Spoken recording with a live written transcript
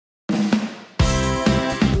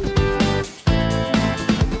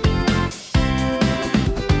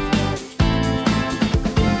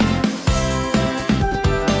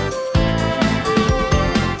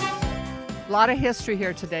lot of history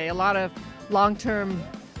here today, a lot of long-term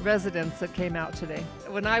residents that came out today.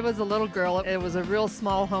 When I was a little girl, it was a real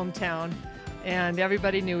small hometown and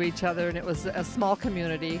everybody knew each other and it was a small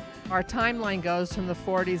community. Our timeline goes from the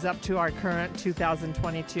 40s up to our current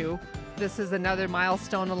 2022. This is another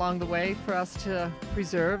milestone along the way for us to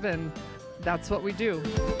preserve, and that's what we do.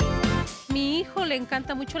 Mi hijo le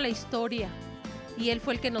encanta mucho la historia y él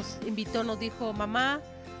fue el que nos invitó, nos dijo, mamá,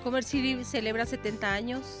 Commerce City celebra 70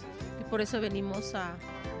 años y por eso venimos a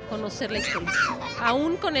conocer la historia.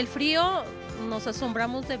 Aún con el frío nos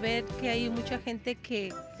asombramos de ver que hay mucha gente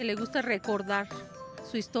que le gusta recordar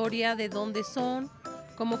su historia, de dónde son,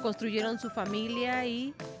 cómo construyeron su familia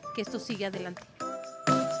y que esto sigue adelante.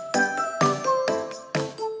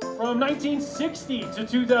 From 1960 to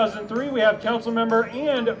 2003, we have council member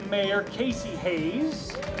and mayor Casey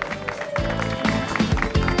Hayes.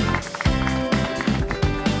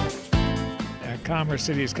 Commerce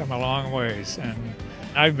City's come a long ways, and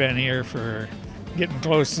I've been here for getting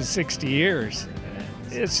close to 60 years.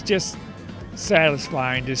 It's just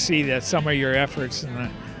satisfying to see that some of your efforts and the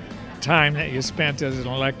time that you spent as an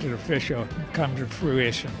elected official come to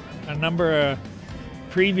fruition. A number of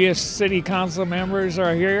previous city council members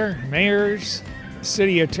are here, mayors,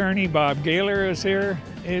 city attorney Bob Gaylor is here.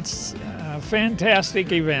 It's a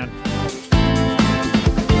fantastic event.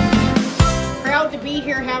 Proud to be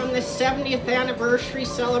here having this 70th anniversary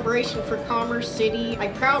celebration for Commerce City. I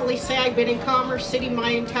proudly say I've been in Commerce City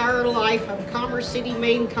my entire life. I'm Commerce City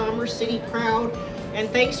made and Commerce City proud. And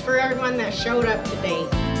thanks for everyone that showed up today.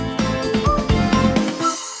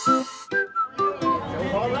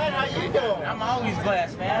 All right, how you doing? I'm always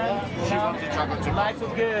blessed, man. Life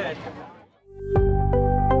is good.